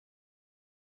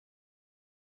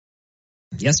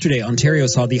Yesterday, Ontario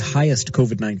saw the highest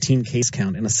COVID-19 case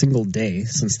count in a single day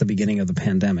since the beginning of the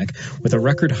pandemic, with a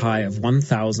record high of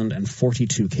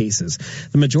 1,042 cases.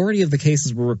 The majority of the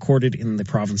cases were recorded in the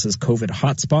province's COVID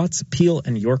hotspots, Peel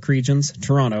and York regions,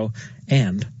 Toronto,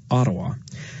 and Ottawa.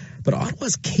 But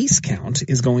Ottawa's case count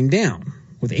is going down,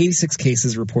 with 86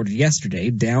 cases reported yesterday,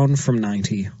 down from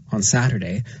 90 on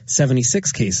Saturday,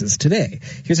 76 cases today.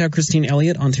 Here's how Christine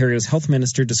Elliott, Ontario's health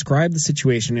minister, described the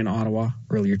situation in Ottawa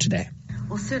earlier today.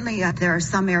 Well, certainly there are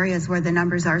some areas where the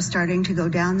numbers are starting to go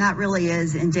down. That really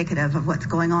is indicative of what's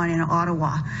going on in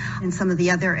Ottawa. In some of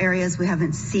the other areas, we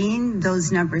haven't seen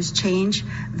those numbers change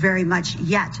very much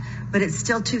yet. But it's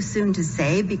still too soon to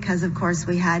say because, of course,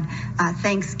 we had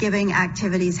Thanksgiving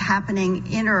activities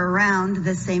happening in or around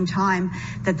the same time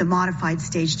that the modified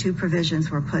stage 2 provisions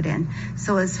were put in.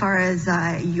 So as far as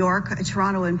York,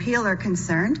 Toronto and Peel are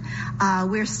concerned,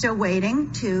 we're still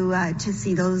waiting to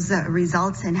see those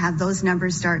results and have those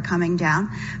numbers start coming down.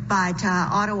 But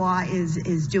Ottawa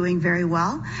is doing very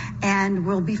well, and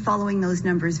we'll be following those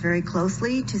numbers very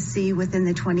closely to see within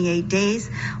the 28 days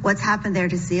what's happened there,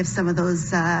 to see if some of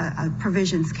those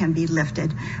provisions can be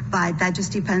lifted. But that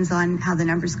just depends on how the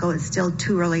numbers go. It's still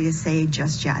too early to say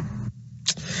just yet.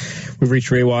 We've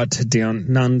reached Raywat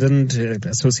Deonandan,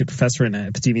 Associate Professor and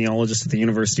Epidemiologist at the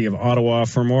University of Ottawa,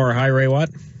 for more. Hi,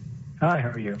 Raywat. Hi, how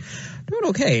are you? Doing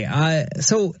okay.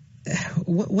 So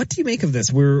what do you make of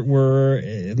this? We're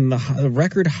in the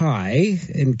record high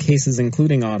in cases,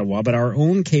 including Ottawa, but our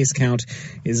own case count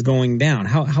is going down.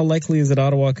 How likely is it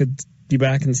Ottawa could be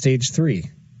back in stage 3?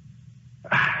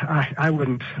 I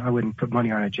wouldn't put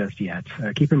money on it just yet.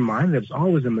 Keep in mind that it's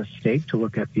always a mistake to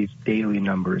look at these daily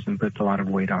numbers and put a lot of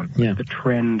weight on the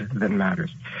trend that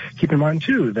matters. Keep in mind,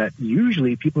 too, that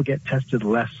usually people get tested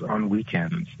less on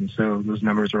weekends, and so those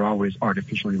numbers are always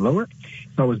artificially lower.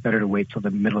 It's always better to wait till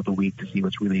the middle of the week to see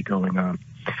what's really going on.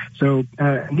 So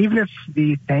and even if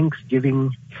the Thanksgiving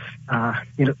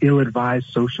ill-advised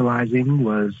socializing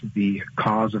was the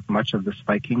cause of much of the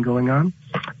spiking going on,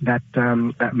 that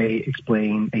may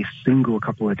explain a single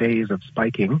couple of days of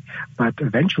spiking, but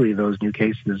eventually those new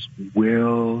cases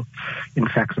will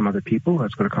infect some other people.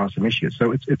 That's going to cause some issues.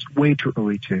 So it's way too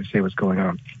early to say what's going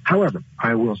on. However,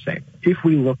 I will say, if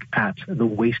we look at the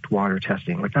wastewater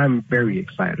testing, which I'm very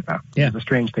excited about, it's a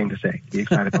strange thing to say, be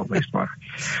excited about wastewater,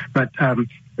 but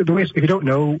if you don't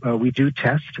know, we do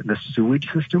test the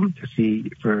sewage system to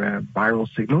see for viral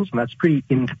signals, and that's pretty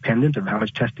independent of how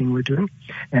much testing we're doing,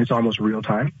 and it's almost real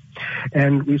time.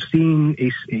 And we've seen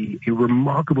a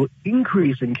remarkable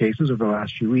increase in cases over the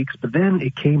last few weeks, but then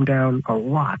it came down a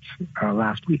lot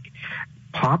last week,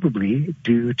 probably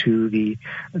due to the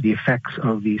effects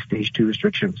of the stage 2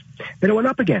 restrictions. Then it went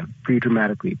up again pretty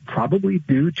dramatically, probably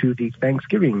due to the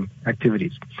Thanksgiving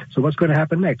activities. So what's going to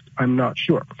happen next? I'm not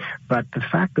sure. But the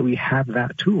fact that we have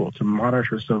that tool to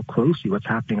monitor so closely what's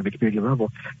happening at the community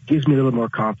level gives me a little more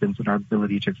confidence in our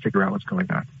ability to figure out what's going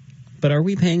on. But are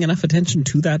we paying enough attention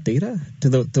to that data, to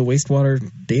the wastewater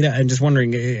data? I'm just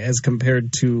wondering, as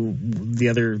compared to the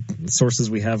other sources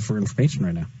we have for information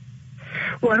right now.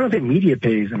 Well, I don't think media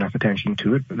pays enough attention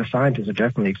to it, but the scientists are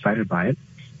definitely excited by it.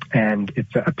 And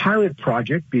it's a pilot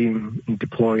project being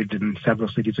deployed in several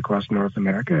cities across North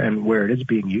America, and where it is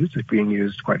being used, it's being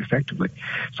used quite effectively.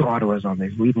 So Ottawa is on the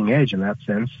leading edge in that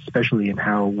sense, especially in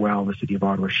how well the city of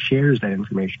Ottawa shares that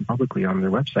information publicly on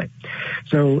their website.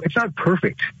 So it's not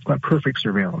perfect. It's not perfect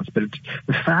surveillance, but it's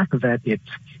the fact that it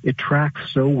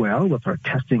tracks so well with our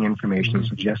testing information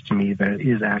suggests to me that it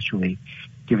is actually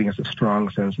giving us a strong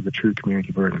sense of the true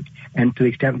community burden. And to the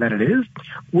extent that it is,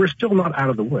 we're still not out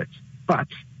of the woods. But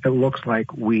it looks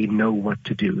like we know what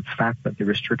to do. The fact that the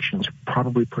restrictions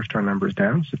probably pushed our numbers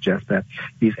down suggests that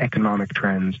these economic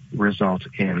trends result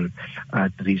in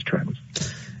disease trends.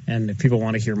 And if people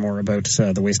want to hear more about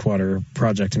the wastewater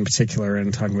project in particular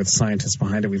and talking with scientists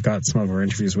behind it, we've got some of our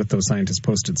interviews with those scientists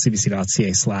posted at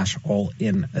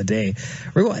cbc.ca/all-in-a-day.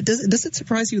 Does it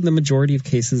surprise you the majority of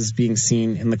cases being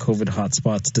seen in the COVID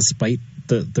hotspots despite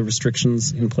the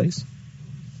restrictions in place?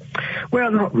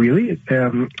 Well, not really,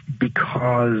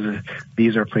 because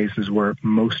these are places where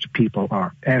most people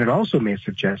are. And it also may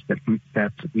suggest that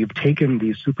we've taken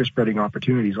these super spreading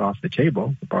opportunities off the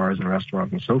table, the bars and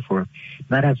restaurants and so forth.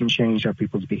 That hasn't changed how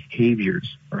people's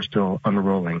behaviors are still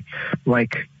unrolling,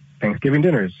 like Thanksgiving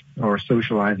dinners or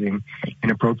socializing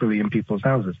inappropriately in people's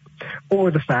houses, or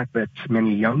the fact that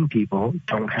many young people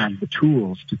don't have the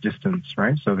tools to distance,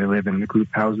 right? So they live in the group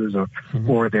houses or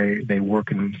they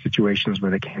work in situations where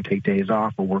they can't take days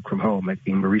off or work from home, like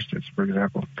being baristas, for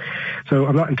example. So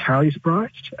I'm not entirely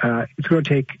surprised. It's going to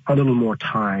take a little more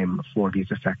time for these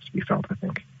effects to be felt, I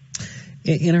think.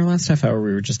 In our last half hour,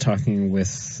 we were just talking with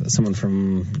someone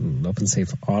from Open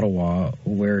Safe Ottawa,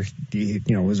 where he,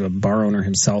 was a bar owner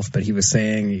himself, but he was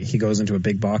saying he goes into a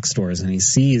big box stores and he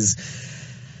sees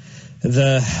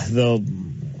the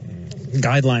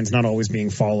guidelines not always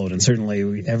being followed, and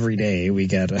certainly every day we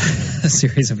get a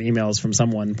series of emails from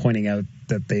someone pointing out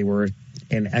that they were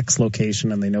in X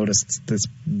location and they noticed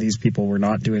these people were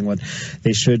not doing what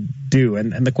they should do.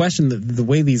 And the question, the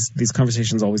way these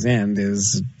conversations always end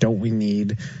is, don't we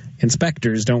need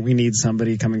inspectors? Don't we need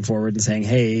somebody coming forward and saying,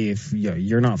 hey, if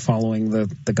you're not following the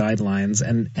guidelines,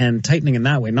 and tightening in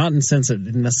that way, not in the sense of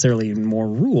necessarily more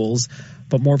rules,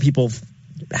 but more people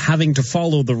having to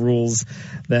follow the rules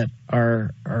that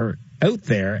are out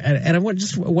there. And I'm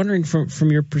just wondering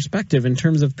from your perspective, in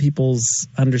terms of people's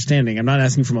understanding, I'm not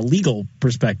asking from a legal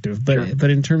perspective, but Sure. but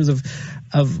in terms of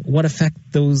what effect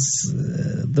those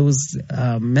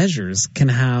measures can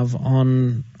have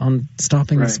on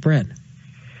stopping the spread.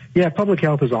 Yeah, public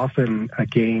health is often a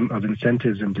game of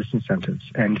incentives and disincentives.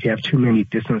 And if you have too many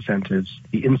disincentives,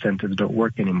 the incentives don't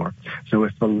work anymore. So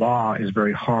if the law is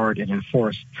very hard and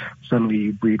enforced, suddenly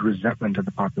you breed resentment of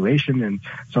the population, and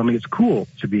suddenly it's cool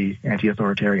to be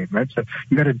anti-authoritarian, right? So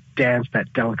you got to dance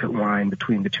that delicate line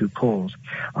between the two poles.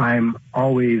 I'm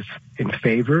always in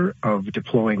favor of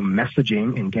deploying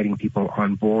messaging and getting people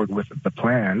on board with the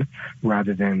plan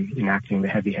rather than enacting the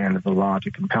heavy hand of the law to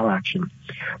compel action.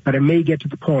 But it may get to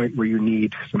the point where you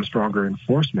need some stronger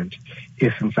enforcement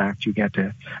if, in fact, you get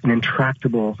an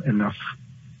intractable enough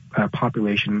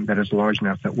population that is large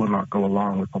enough that will not go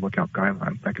along with public health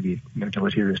guidelines. That could be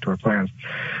deleterious to our plans.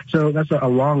 So that's a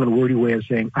long and wordy way of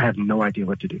saying I have no idea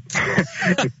what to do.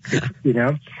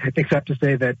 Except to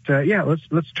say that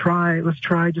let's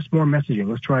try just more messaging.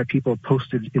 Let's try people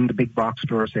posted in the big box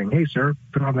store saying, hey sir,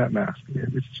 put on that mask.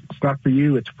 It's not for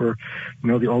you. It's for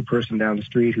the old person down the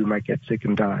street who might get sick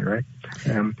and die. Right?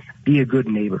 Be a good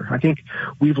neighbor. I think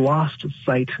we've lost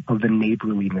sight of the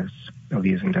neighborliness of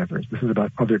these endeavors. This is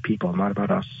about other people, not about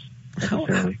us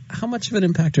necessarily. How much of an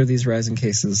impact are these rising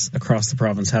cases across the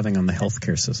province having on the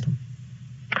healthcare system?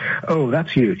 Oh,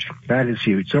 that's huge. That is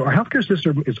huge. So our healthcare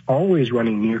system is always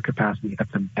running near capacity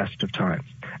at the best of times.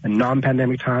 And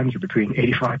non-pandemic times are between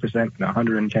 85%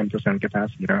 and 110%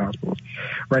 capacity in our hospitals.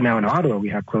 Right now in Ottawa, we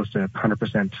have close to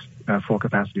 100% full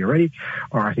capacity already,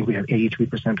 or I think we have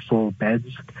 83% full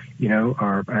beds,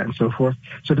 and so forth.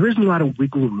 So there isn't a lot of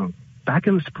wiggle room. Back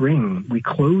in the spring, we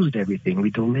closed everything.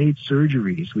 We delayed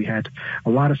surgeries. We had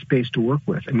a lot of space to work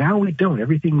with. And now we don't.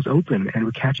 Everything's open, and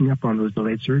we're catching up on those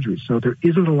delayed surgeries. So there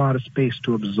isn't a lot of space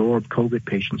to absorb COVID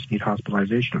patients who need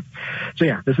hospitalization. So,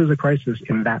 yeah, this is a crisis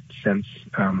in that sense,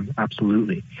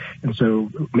 absolutely. And so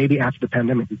maybe after the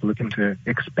pandemic, we can look into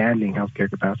expanding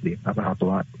healthcare capacity. That would help a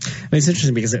lot. It's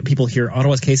interesting because people hear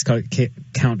Ottawa's case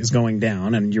count is going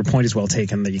down, and your point is well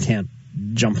taken that you can't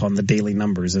jump on the daily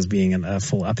numbers as being a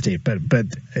full update, but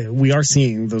we are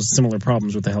seeing those similar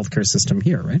problems with the healthcare system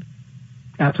here, right?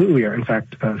 Absolutely we are. In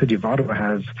fact, the City of Ottawa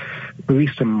has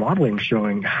released some modeling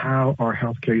showing how our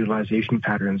healthcare utilization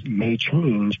patterns may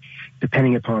change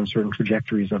depending upon certain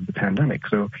trajectories of the pandemic.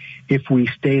 So if we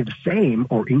stay the same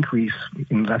or increase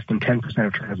in less than 10%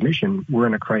 of transmission, we're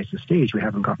in a crisis stage. We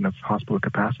haven't got enough hospital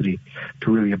capacity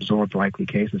to really absorb likely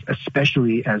cases,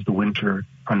 especially as the winter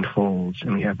unfolds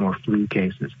and we have more flu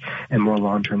cases and more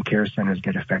long-term care centers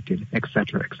get affected, et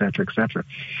cetera, et cetera, et cetera.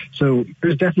 So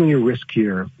there's definitely a risk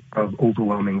here of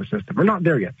overwhelming the system. We're not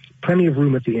there yet. Plenty of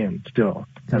room at the end still,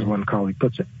 as one colleague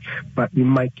puts it. But we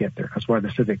might get there. That's why the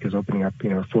Civic is opening up, a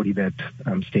 40-bed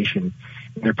station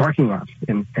in their parking lot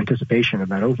in anticipation of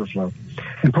that overflow.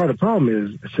 And part of the problem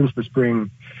is, since the spring,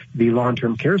 the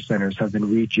long-term care centers have been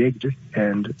rejigged,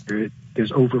 and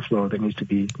there's overflow that needs to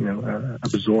be,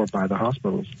 absorbed by the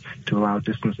hospitals to allow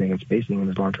distancing and spacing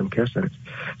in the long-term care centers.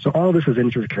 So all this is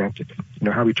interconnected.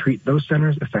 How we treat those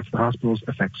centers affects the hospitals,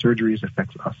 affects surgeries,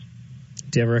 affects us.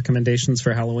 Do you have recommendations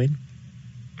for Halloween?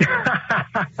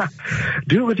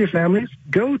 Do it with your families.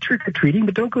 Go trick-or-treating,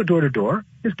 but don't go door to door.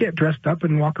 Just get dressed up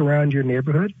and walk around your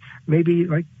neighborhood. Maybe,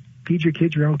 feed your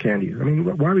kids your own candy. I mean,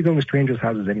 why are we going to strangers'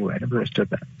 houses anyway? I never understood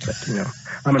that. But,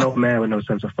 I'm an old man with no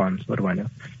sense of fun, so what do I know?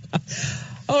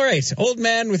 All right, old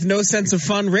man with no sense of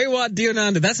fun, Raywat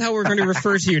Deonandan. That's how we're going to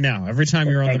refer to you now every time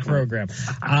you're on the program.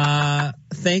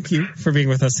 Thank you for being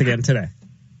with us again today.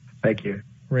 Thank you.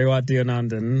 Raywat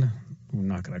Deonandan, I'm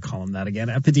not going to call him that again,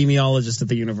 epidemiologist at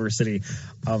the University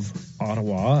of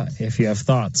Ottawa. If you have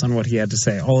thoughts on what he had to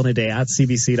say, all in a day at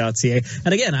cbc.ca.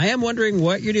 And again, I am wondering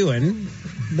what you're doing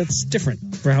that's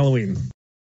different for Halloween.